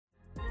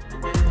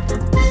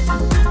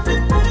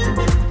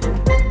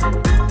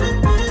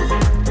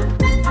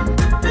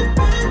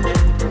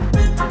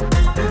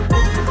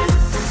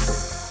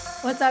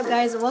up,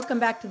 guys? Welcome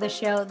back to the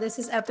show. This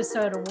is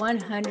episode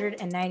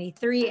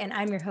 193, and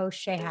I'm your host,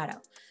 Shay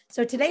Haddo.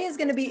 So today is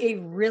going to be a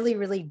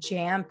really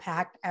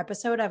jam-packed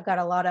episode. I've got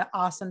a lot of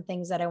awesome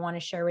things that I want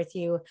to share with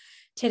you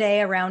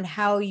today around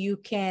how you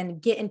can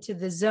get into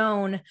the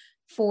zone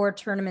for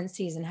tournament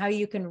season, how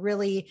you can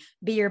really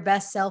be your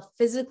best self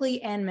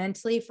physically and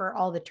mentally for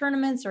all the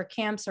tournaments or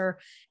camps or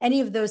any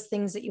of those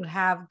things that you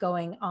have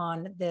going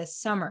on this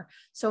summer.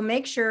 So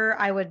make sure,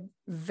 I would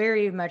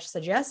very much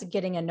suggest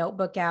getting a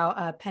notebook out,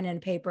 a pen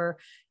and paper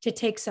to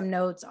take some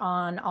notes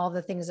on all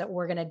the things that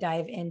we're going to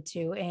dive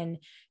into in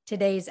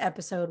today's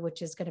episode,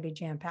 which is going to be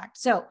jam-packed.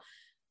 So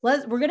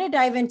we're going to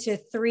dive into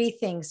three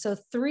things. So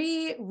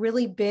three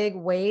really big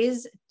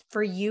ways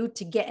for you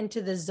to get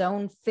into the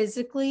zone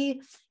physically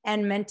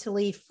and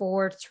mentally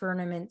for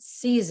tournament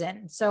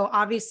season. So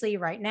obviously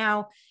right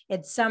now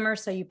it's summer,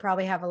 so you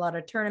probably have a lot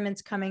of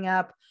tournaments coming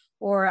up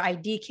or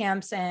ID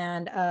camps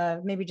and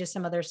maybe just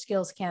some other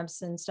skills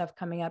camps and stuff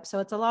coming up. So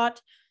it's a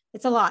lot,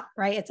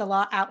 right? It's a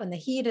lot out in the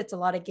heat. It's a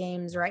lot of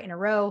games right in a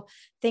row,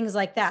 things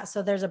like that.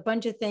 So there's a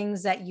bunch of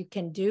things that you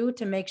can do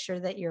to make sure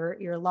that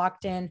you're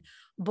locked in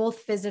both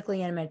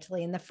physically and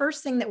mentally. And the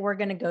first thing that we're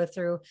going to go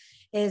through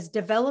is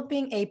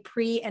developing a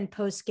pre and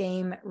post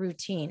game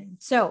routine.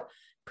 So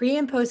pre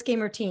and post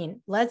game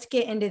routine, let's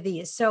get into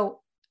these.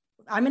 So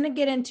I'm going to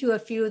get into a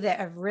few that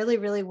have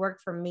really worked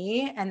for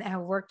me and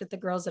have worked with the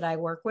girls that I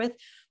work with,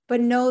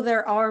 but no,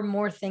 there are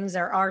more things.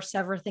 There are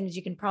several things.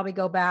 You can probably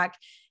go back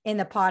in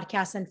the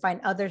podcast and find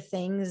other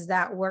things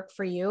that work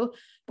for you.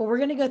 But we're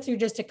going to go through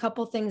just a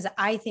couple things that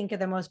I think are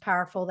the most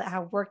powerful that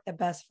have worked the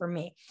best for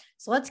me.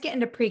 So let's get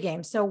into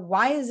pregame. So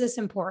why is this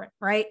important,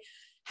 right?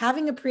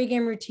 Having a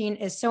pregame routine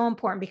is so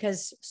important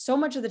because so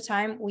much of the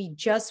time we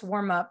just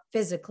warm up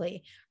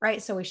physically, right?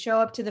 So we show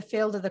up to the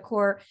field of the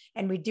court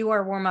and we do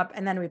our warm up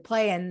and then we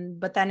play.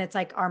 But then it's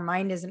like our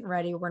mind isn't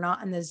ready. We're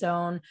not in the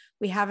zone.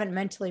 We haven't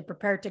mentally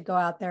prepared to go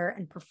out there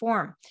and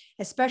perform,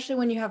 especially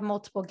when you have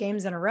multiple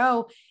games in a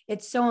row.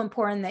 It's so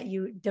important that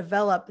you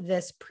develop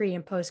this pre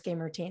and post game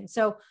routine.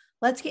 So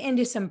let's get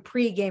into some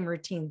pre-game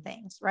routine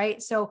things,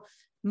 right? So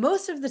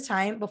most of the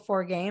time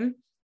before game,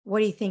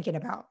 what are you thinking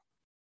about?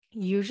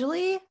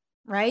 Usually,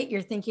 right?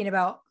 You're thinking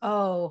about,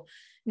 oh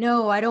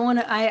no, I don't want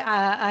to,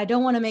 I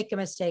don't want to make a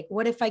mistake.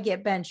 What if I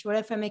get benched? What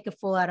if I make a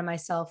fool out of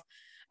myself?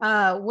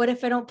 What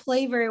if I don't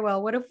play very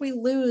well? What if we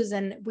lose?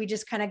 And we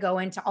just kind of go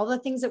into all the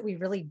things that we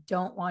really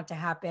don't want to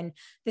happen,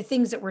 the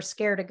things that we're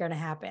scared are going to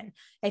happen.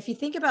 If you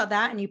think about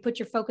that and you put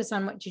your focus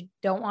on what you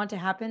don't want to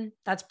happen,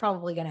 that's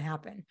probably going to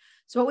happen.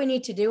 So what we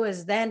need to do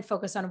is then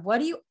focus on, what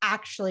do you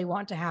actually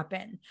want to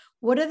happen?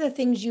 What are the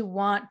things you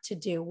want to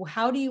do?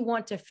 How do you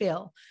want to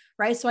feel?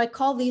 Right? So I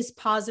call these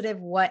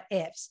positive what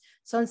ifs.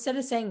 So instead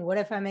of saying, what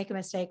if I make a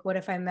mistake? What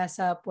if I mess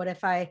up? What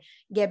if I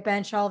get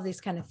benched? All of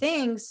these kind of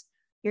things,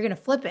 you're going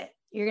to flip it.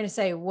 You're going to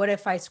say, what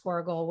if I score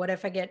a goal? What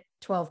if I get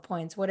 12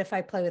 points? What if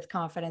I play with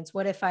confidence?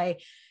 What if I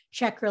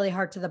check really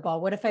hard to the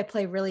ball? What if I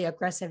play really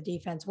aggressive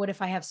defense? What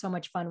if I have so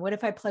much fun? What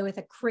if I play with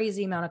a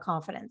crazy amount of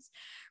confidence?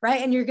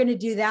 Right? And you're going to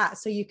do that.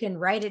 So you can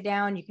write it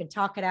down. You can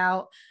talk it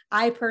out.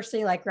 I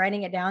personally like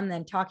writing it down and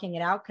then talking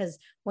it out, because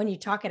when you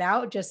talk it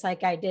out, just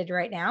like I did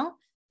right now,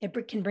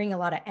 it can bring a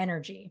lot of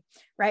energy,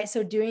 right?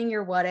 So doing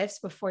your what ifs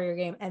before your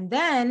game. And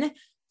then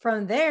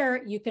from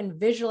there, you can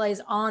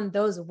visualize on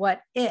those what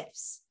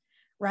ifs,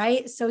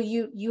 right? So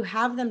you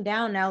have them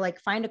down now,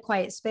 like find a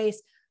quiet space,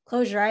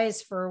 close your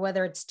eyes for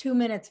whether it's 2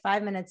 minutes,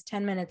 5 minutes,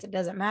 10 minutes, it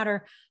doesn't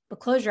matter,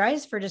 but close your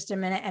eyes for just a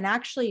minute and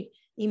actually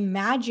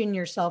imagine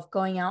yourself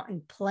going out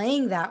and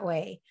playing that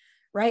way,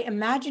 right?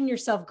 Imagine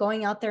yourself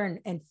going out there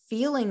and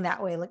feeling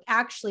that way, like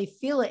actually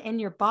feel it in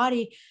your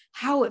body,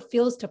 how it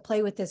feels to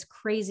play with this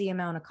crazy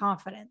amount of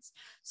confidence.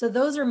 So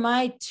those are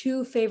my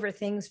two favorite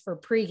things for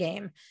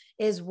pregame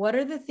is, what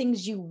are the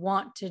things you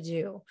want to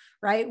do,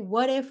 right?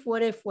 What if,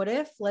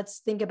 let's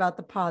think about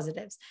the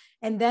positives.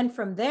 And then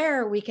from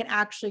there, we can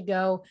actually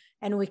go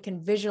and we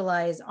can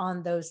visualize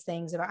on those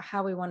things about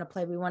how we want to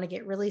play. We want to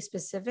get really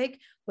specific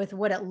with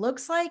what it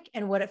looks like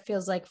and what it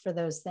feels like for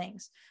those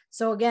things.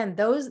 So again,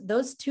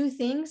 those two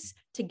things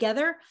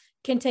together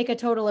can take a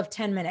total of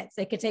 10 minutes.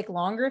 It could take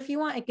longer if you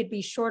want. It could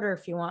be shorter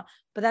if you want,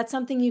 but that's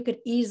something you could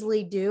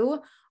easily do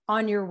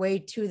on your way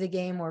to the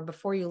game or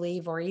before you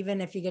leave, or even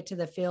if you get to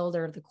the field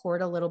or the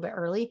court a little bit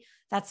early.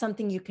 That's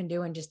something you can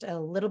do in just a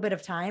little bit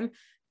of time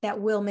that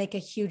will make a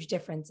huge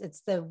difference.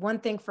 It's the one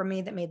thing for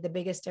me that made the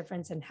biggest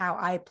difference in how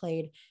I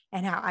played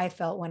and how I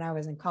felt when I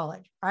was in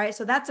college. All right.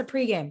 So that's a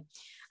pregame.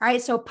 All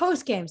right. So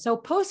postgame. So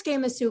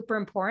postgame is super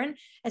important,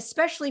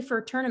 especially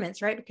for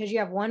tournaments, right? Because you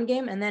have one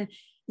game and then,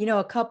 you know,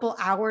 a couple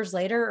hours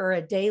later or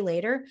a day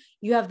later,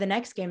 you have the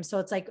next game. So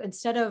it's like,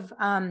 instead of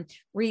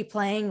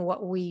replaying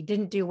what we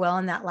didn't do well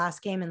in that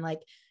last game and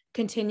like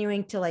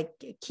continuing to like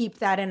keep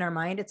that in our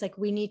mind, it's like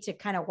we need to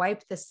kind of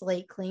wipe the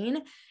slate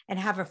clean and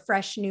have a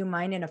fresh new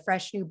mind and a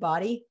fresh new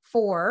body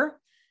for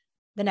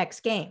the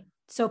next game.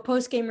 So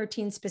post-game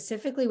routines,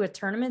 specifically with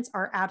tournaments,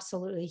 are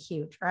absolutely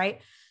huge,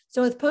 right?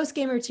 So with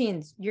post-game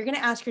routines, you're going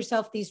to ask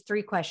yourself these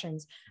 3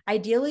 questions.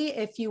 Ideally,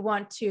 if you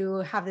want to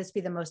have this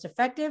be the most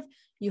effective,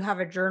 you have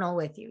a journal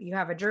with you. You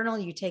have a journal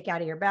you take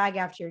out of your bag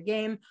after your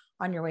game,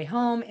 on your way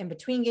home, in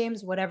between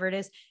games, whatever it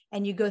is,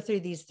 and you go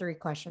through these 3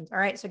 questions. All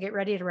right, so get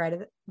ready to write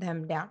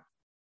them down.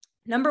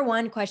 Number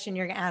 1 question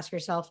you're going to ask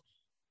yourself,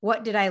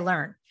 what did I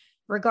learn?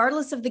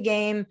 Regardless of the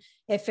game,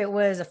 if it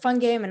was a fun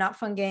game, a not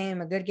fun game,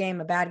 a good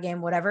game, a bad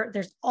game, whatever,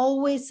 there's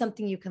always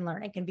something you can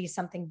learn. It can be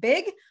something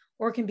big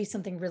or it can be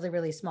something really,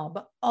 really small,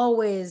 but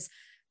always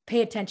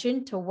pay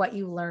attention to what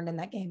you learned in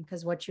that game,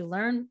 because what you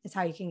learn is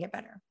how you can get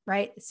better,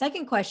 right? The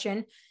second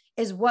question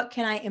is, what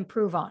can I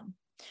improve on?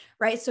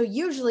 Right? So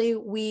usually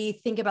we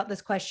think about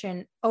this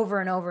question over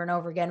and over and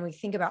over again. We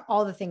think about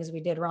all the things we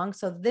did wrong.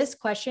 So this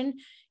question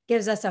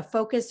gives us a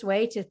focused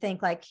way to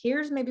think like,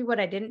 here's maybe what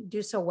I didn't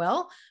do so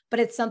well, but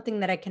it's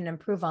something that I can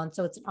improve on.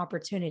 So it's an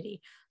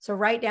opportunity. So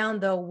write down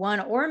the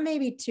 1 or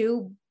maybe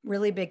 2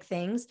 really big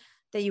things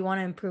that you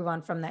want to improve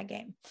on from that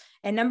game.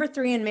 And number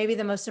 3, and maybe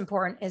the most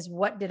important, is,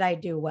 what did I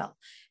do well?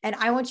 And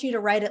I want you to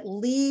write at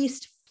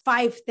least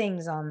 5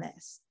 things on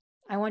this.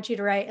 I want you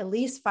to write at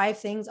least 5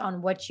 things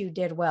on what you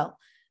did well.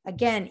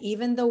 Again,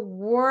 even the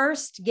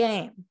worst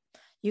game,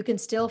 you can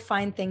still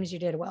find things you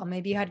did well.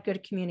 Maybe you had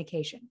good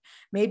communication.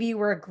 Maybe you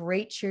were a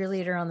great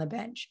cheerleader on the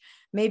bench.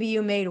 Maybe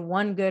you made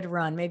 1 good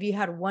run. Maybe you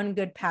had 1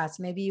 good pass.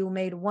 Maybe you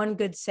made 1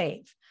 good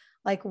save.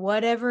 Like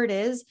whatever it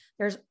is,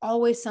 there's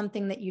always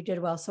something that you did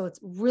well. So it's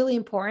really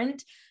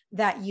important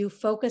that you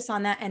focus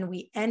on that, and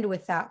we end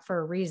with that for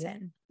a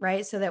reason,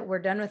 right? So that we're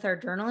done with our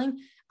journaling.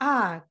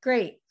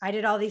 Great. I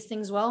did all these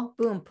things well.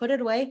 Boom, put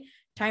it away.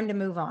 Time to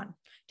move on.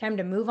 Time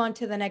to move on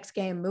to the next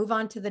game, move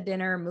on to the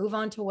dinner, move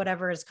on to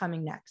whatever is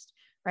coming next,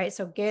 right?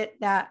 So get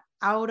that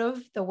out of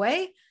the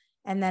way,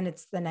 and then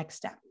it's the next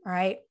step. All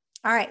right.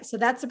 All right. So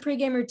that's the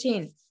pregame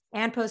routine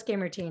and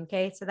postgame routine.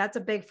 Okay. So that's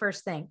a big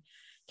first thing.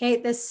 Okay.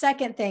 The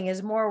second thing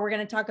is we're going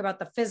to talk about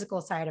the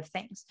physical side of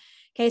things.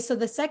 Okay. So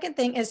the second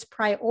thing is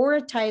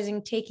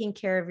prioritizing taking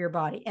care of your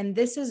body. And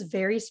this is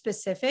very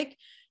specific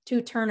to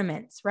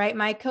tournaments, right?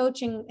 My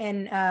coaching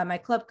and my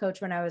club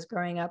coach, when I was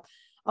growing up,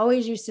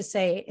 always used to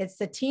say, it's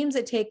the teams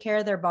that take care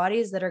of their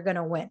bodies that are going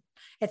to win.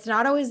 It's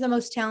not always the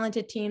most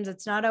talented teams.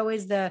 It's not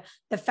always the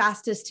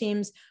fastest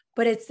teams,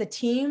 but it's the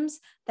teams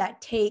that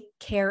take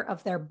care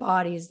of their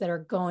bodies that are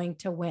going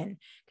to win.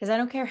 Because I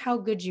don't care how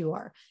good you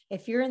are.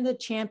 If you're in the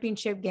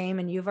championship game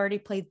and you've already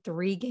played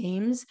 3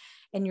 games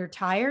and you're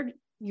tired,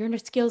 your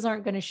skills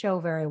aren't going to show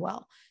very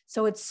well.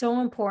 So it's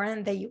so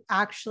important that you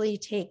actually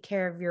take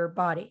care of your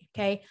body.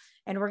 Okay.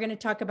 And we're going to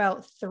talk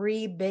about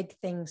 3 big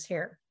things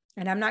here.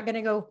 And I'm not going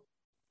to go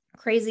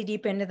crazy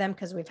deep into them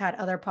because we've had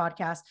other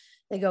podcasts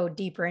that go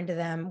deeper into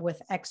them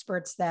with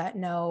experts that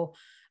know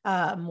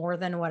more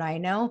than what I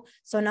know.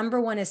 So number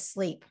 1 is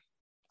sleep.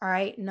 All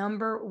right.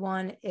 Number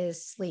 1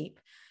 is sleep.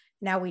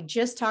 Now, we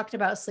just talked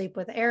about sleep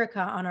with Erica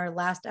on our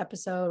last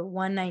episode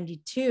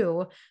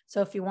 192.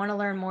 So if you want to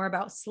learn more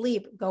about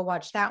sleep, go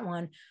watch that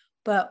one.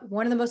 But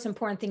one of the most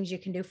important things you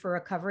can do for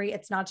recovery,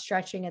 it's not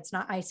stretching, it's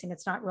not icing,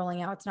 it's not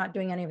rolling out, it's not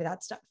doing any of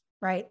that stuff,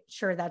 right?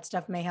 Sure, that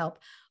stuff may help,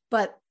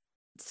 but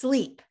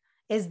sleep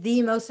is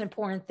the most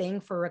important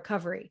thing for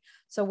recovery.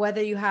 So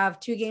whether you have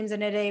 2 games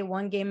in a day,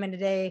 1 game in a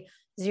day,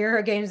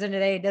 0 games in a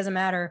day, it doesn't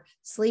matter.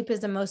 Sleep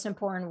is the most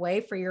important way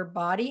for your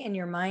body and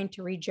your mind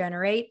to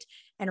regenerate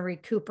and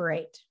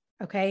recuperate.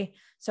 Okay.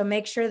 So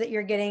make sure that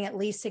you're getting at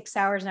least 6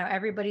 hours. Now,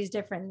 everybody's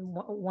different.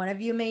 One of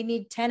you may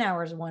need 10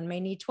 hours, one may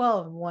need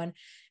 12, one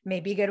may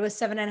be good with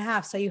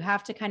 7.5. So you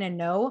have to kind of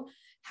know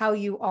how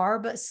you are,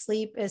 but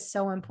sleep is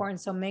so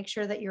important. So make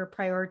sure that you're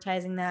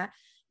prioritizing that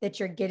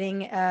you're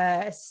getting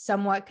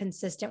somewhat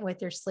consistent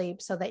with your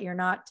sleep, so that you're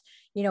not,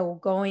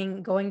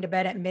 going to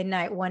bed at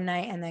midnight one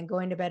night and then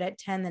going to bed at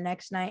 10 the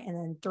next night and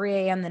then 3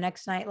 a.m. the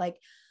next night. Like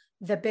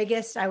the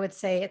biggest, I would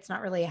say, it's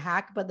not really a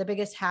hack, but the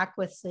biggest hack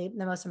with sleep,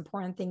 the most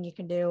important thing you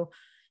can do,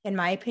 in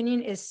my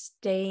opinion, is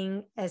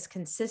staying as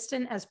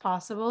consistent as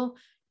possible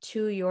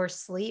to your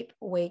sleep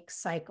wake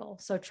cycle.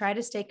 So try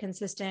to stay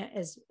consistent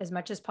as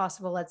much as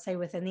possible, let's say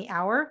within the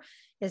hour,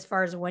 as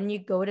far as when you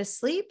go to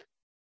sleep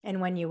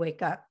and when you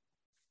wake up.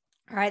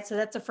 All right. So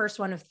that's the first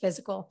one of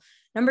physical.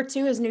 Number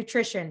 2 is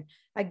nutrition.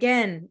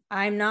 Again,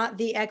 I'm not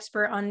the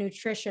expert on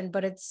nutrition,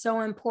 but it's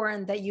so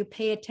important that you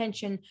pay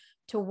attention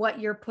to what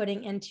you're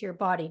putting into your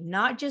body,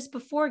 not just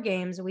before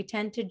games. We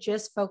tend to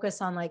just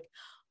focus on like,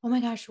 oh my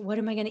gosh, what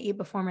am I going to eat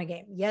before my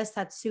game? Yes,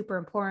 that's super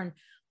important.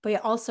 But you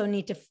also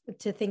need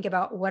to think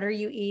about, what are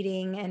you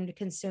eating and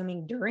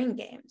consuming during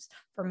games?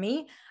 For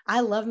me, I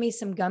love me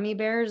some gummy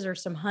bears or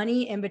some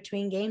honey in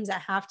between games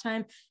at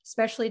halftime,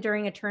 especially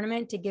during a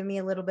tournament, to give me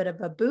a little bit of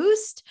a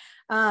boost.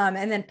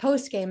 And then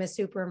post game is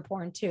super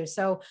important too.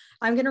 So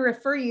I'm going to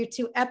refer you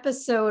to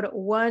episode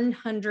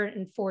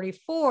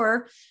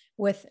 144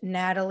 with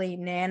Natalie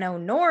Nano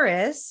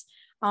Norris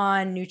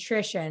on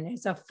nutrition.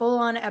 It's a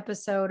full-on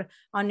episode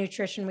on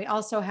nutrition. We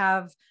also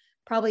have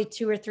probably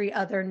 2 or 3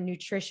 other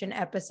nutrition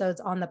episodes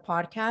on the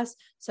podcast.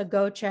 So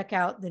go check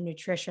out the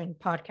nutrition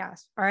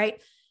podcast. All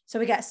right. So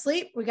we got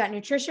sleep, we got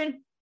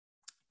nutrition,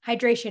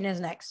 hydration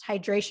is next.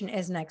 Hydration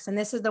is next. And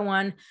this is the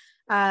one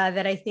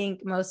that I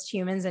think most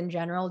humans in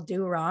general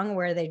do wrong,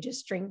 where they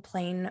just drink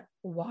plain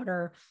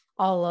water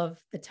all of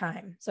the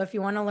time. So if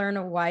you want to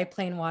learn why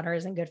plain water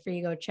isn't good for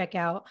you, go check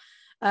out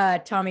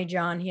Tommy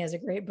John. He has a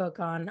great book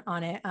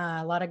on it,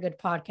 a lot of good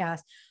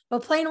podcasts.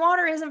 But plain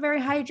water isn't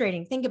very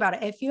hydrating. Think about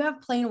it. If you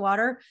have plain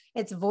water,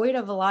 it's void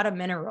of a lot of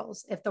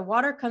minerals. If the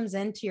water comes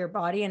into your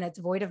body and it's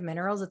void of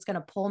minerals, it's going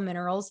to pull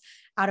minerals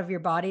out of your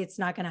body. It's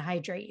not going to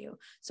hydrate you.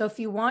 So if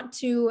you want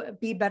to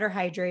be better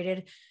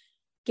hydrated,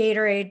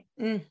 Gatorade,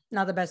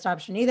 not the best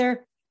option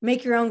either.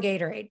 Make your own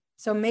Gatorade.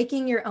 So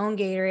making your own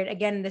Gatorade,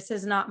 again, this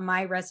is not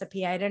my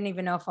recipe. I don't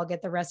even know if I'll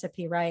get the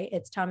recipe right.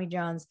 It's Tommy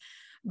John's.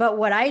 But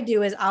what I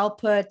do is I'll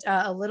put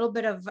a little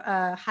bit of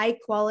high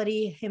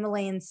quality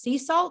Himalayan sea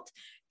salt,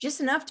 just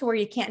enough to where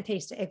you can't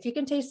taste it. If you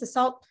can taste the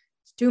salt,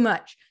 it's too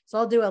much. So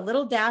I'll do a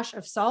little dash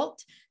of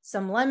salt,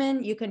 some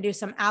lemon. You can do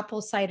some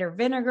apple cider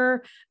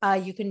vinegar.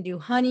 You can do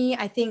honey.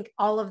 I think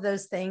all of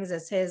those things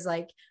is his,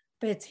 like,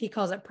 but he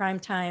calls it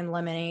primetime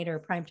lemonade or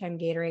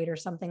primetime Gatorade or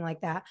something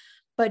like that.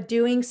 But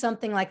doing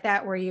something like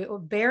that where you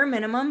bare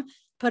minimum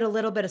put a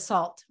little bit of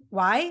salt.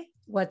 Why?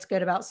 What's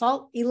good about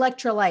salt?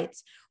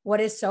 Electrolytes. What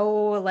is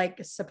so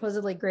like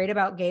supposedly great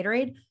about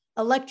Gatorade?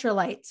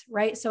 Electrolytes,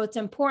 right? So it's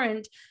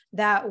important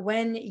that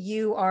when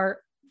you are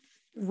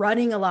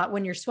running a lot,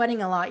 when you're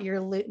sweating a lot,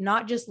 you're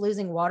not just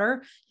losing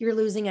water, you're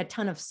losing a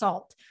ton of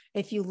salt.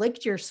 If you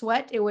licked your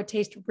sweat, it would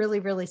taste really,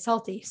 really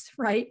salty,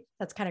 right?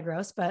 That's kind of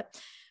gross,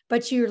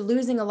 but you're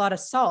losing a lot of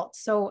salt.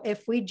 So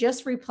if we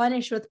just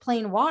replenish with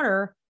plain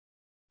water,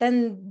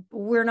 then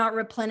we're not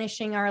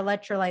replenishing our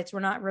electrolytes. We're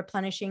not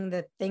replenishing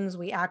the things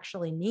we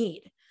actually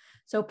need.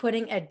 So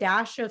putting a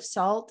dash of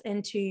salt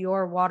into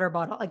your water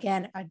bottle,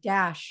 again, a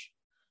dash.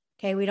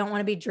 Okay. We don't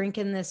want to be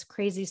drinking this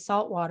crazy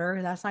salt water.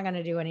 That's not going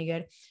to do any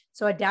good.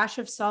 So a dash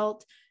of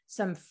salt,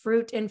 some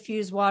fruit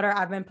infused water.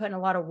 I've been putting a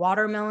lot of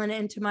watermelon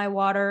into my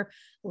water,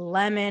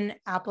 lemon,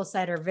 apple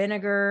cider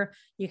vinegar.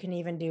 You can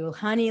even do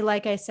honey,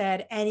 like I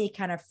said, any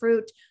kind of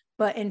fruit,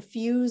 but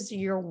infuse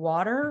your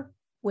water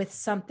with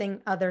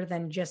something other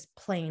than just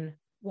plain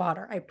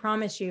water. I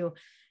promise you,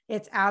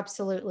 it's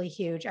absolutely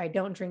huge. I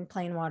don't drink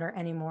plain water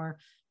anymore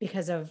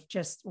because of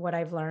just what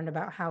I've learned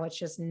about how it's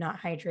just not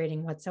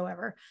hydrating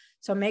whatsoever.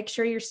 So make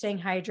sure you're staying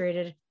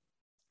hydrated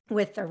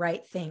with the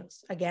right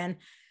things. Again,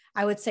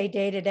 I would say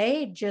day to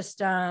day, just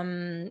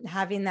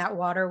having that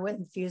water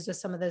infused with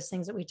some of those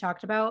things that we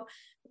talked about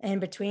in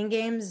between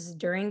games,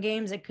 during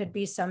games. It could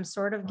be some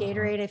sort of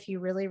Gatorade if you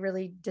really,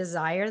 really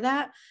desire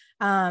that.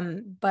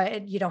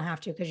 But you don't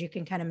have to, because you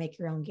can kind of make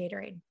your own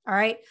Gatorade. All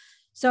right.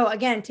 So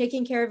again,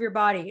 taking care of your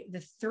body,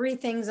 the three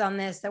things on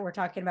this that we're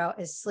talking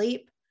about is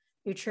sleep,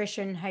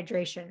 nutrition,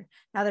 hydration.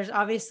 Now there's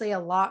obviously a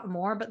lot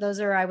more, but those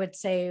are, I would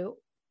say,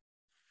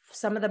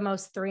 some of the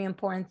most three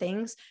important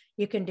things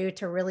you can do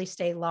to really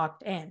stay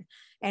locked in.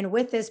 And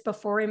with this,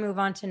 before we move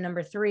on to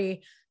number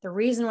 3, the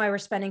reason why we're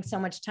spending so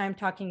much time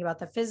talking about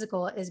the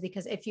physical is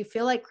because if you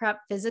feel like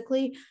crap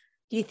physically,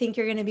 do you think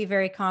you're going to be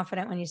very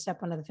confident when you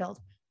step onto the field?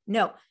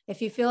 No.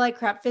 If you feel like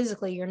crap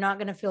physically, you're not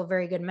going to feel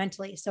very good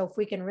mentally. So if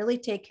we can really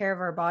take care of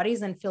our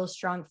bodies and feel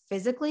strong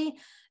physically,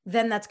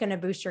 then that's going to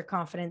boost your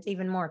confidence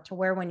even more, to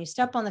where when you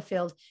step on the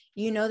field,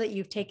 you know that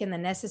you've taken the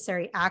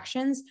necessary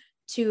actions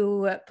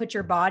to put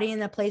your body in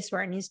the place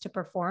where it needs to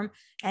perform,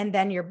 and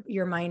then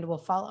your mind will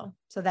follow.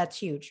 So that's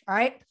huge. All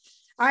right.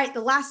 All right. The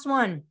last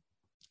one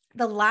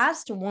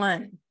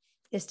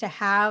is to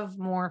have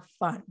more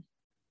fun.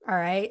 All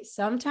right.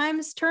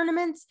 Sometimes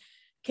tournaments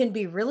can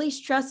be really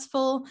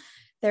stressful.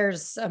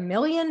 There's a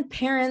million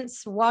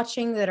parents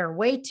watching that are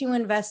way too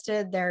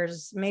invested.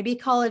 There's maybe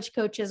college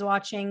coaches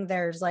watching.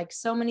 There's like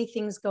so many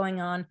things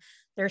going on.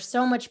 There's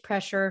so much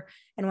pressure.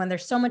 And when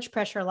there's so much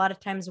pressure, a lot of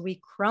times we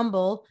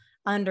crumble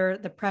under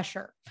the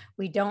pressure.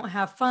 We don't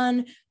have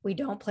fun. We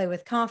don't play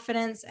with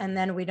confidence. And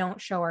then we don't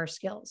show our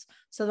skills.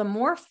 So the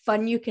more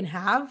fun you can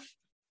have,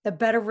 the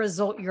better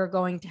result you're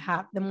going to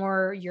have. The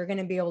more you're going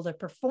to be able to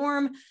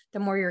perform, the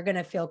more you're going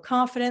to feel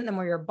confident, the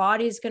more your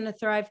body's going to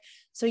thrive.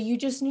 So you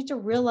just need to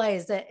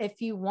realize that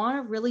if you want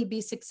to really be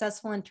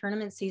successful in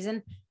tournament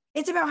season,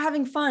 it's about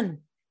having fun.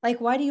 Like,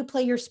 why do you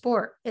play your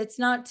sport? It's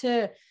not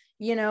to,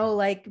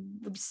 like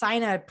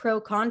sign a pro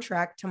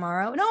contract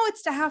tomorrow. No,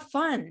 it's to have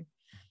fun.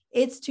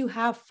 It's to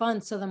have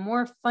fun. So the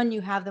more fun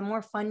you have, the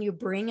more fun you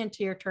bring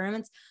into your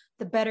tournaments,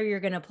 the better you're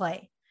going to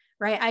play.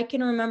 Right. I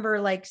can remember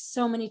like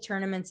so many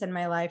tournaments in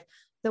my life.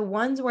 The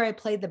ones where I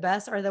played the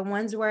best are the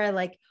ones where I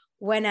like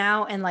went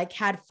out and like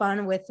had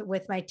fun with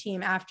my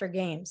team after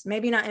games.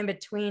 Maybe not in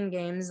between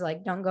games,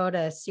 like don't go to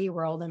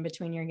SeaWorld in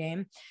between your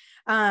game.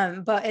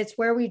 But it's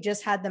where we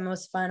just had the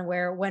most fun,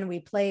 where when we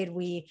played,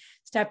 we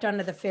stepped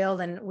onto the field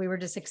and we were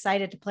just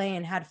excited to play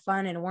and had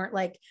fun and weren't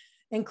like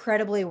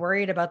incredibly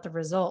worried about the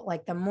result.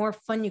 Like the more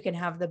fun you can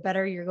have, the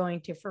better you're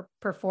going to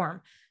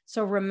perform.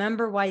 So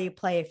remember why you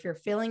play. If you're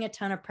feeling a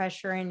ton of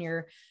pressure and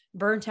you're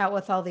burnt out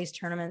with all these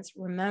tournaments,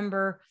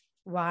 remember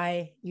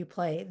why you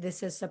play.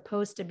 This is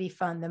supposed to be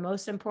fun. The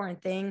most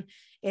important thing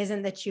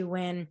isn't that you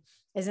win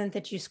isn't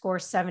that you score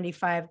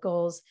 75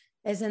 goals,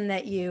 isn't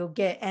that you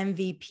get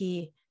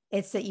MVP.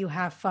 It's that you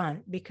have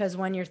fun, because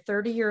when you're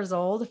 30 years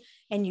old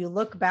and you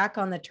look back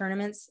on the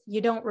tournaments,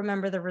 you don't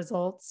remember the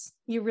results.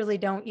 You really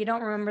don't. You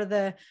don't remember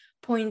the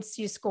points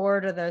you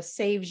scored or the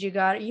saves you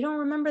got. You don't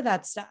remember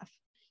that stuff.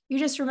 You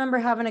just remember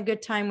having a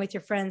good time with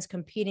your friends,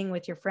 competing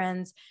with your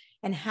friends,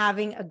 and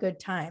having a good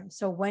time.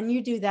 So when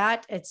you do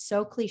that, it's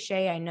so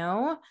cliche, I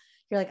know.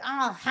 You're like,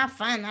 oh, have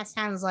fun. That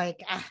sounds like,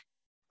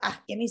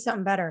 give me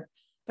something better.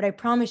 But I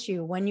promise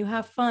you, when you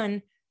have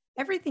fun,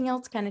 everything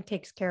else kind of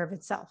takes care of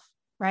itself,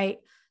 right?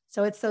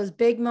 So it's those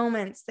big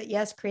moments that,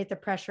 yes, create the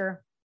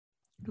pressure,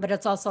 but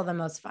it's also the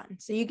most fun.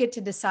 So you get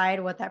to decide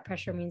what that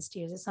pressure means to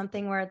you. Is it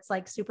something where it's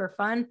like super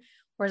fun,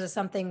 or is it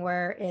something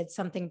where it's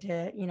something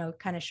to,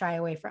 kind of shy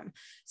away from?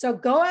 So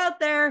go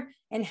out there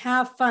and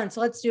have fun. So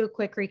let's do a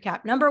quick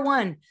recap. Number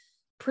one,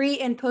 pre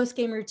and post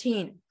game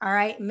routine. All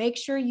right. Make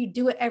sure you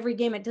do it every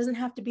game. It doesn't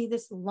have to be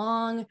this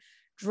long,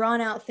 drawn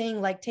out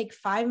thing. Like take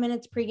 5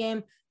 minutes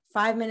pregame,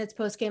 5 minutes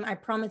post game. I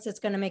promise it's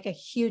going to make a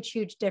huge,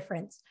 huge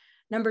difference.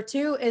 Number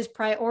two is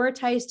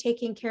prioritize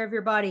taking care of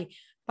your body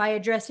by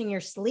addressing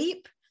your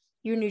sleep,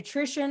 your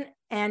nutrition,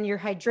 and your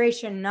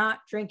hydration,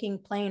 not drinking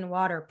plain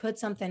water. Put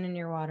something in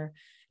your water.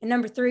 And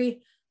number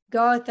three,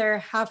 go out there,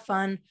 have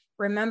fun.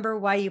 Remember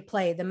why you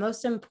play. The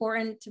most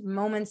important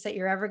moments that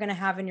you're ever going to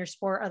have in your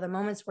sport are the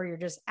moments where you're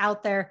just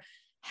out there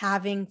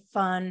having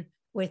fun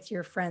with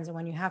your friends. And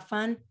when you have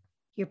fun,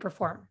 you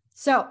perform.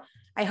 So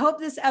I hope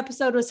this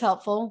episode was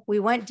helpful. We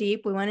went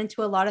deep. We went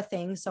into a lot of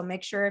things. So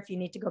make sure if you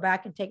need to go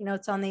back and take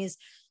notes on these,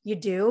 you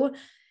do.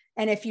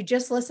 And if you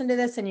just listen to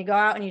this and you go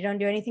out and you don't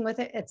do anything with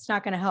it, it's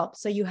not going to help.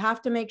 So you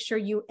have to make sure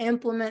you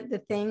implement the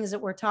things that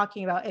we're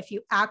talking about if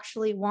you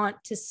actually want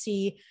to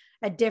see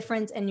a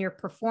difference in your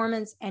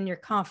performance and your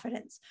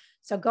confidence.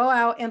 So go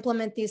out,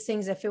 implement these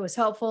things. If it was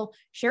helpful,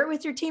 share it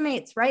with your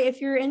teammates, right? If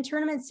you're in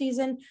tournament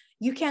season,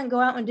 you can't go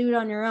out and do it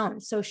on your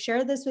own. So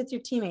share this with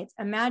your teammates.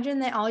 Imagine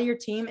that all your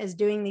team is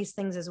doing these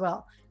things as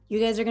well. You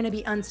guys are going to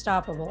be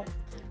unstoppable,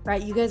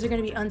 right? You guys are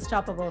going to be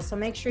unstoppable. So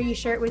make sure you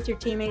share it with your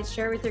teammates,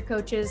 share it with your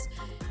coaches,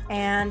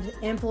 and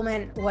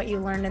implement what you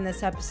learned in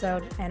this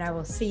episode. And I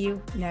will see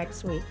you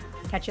next week.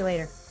 Catch you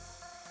later.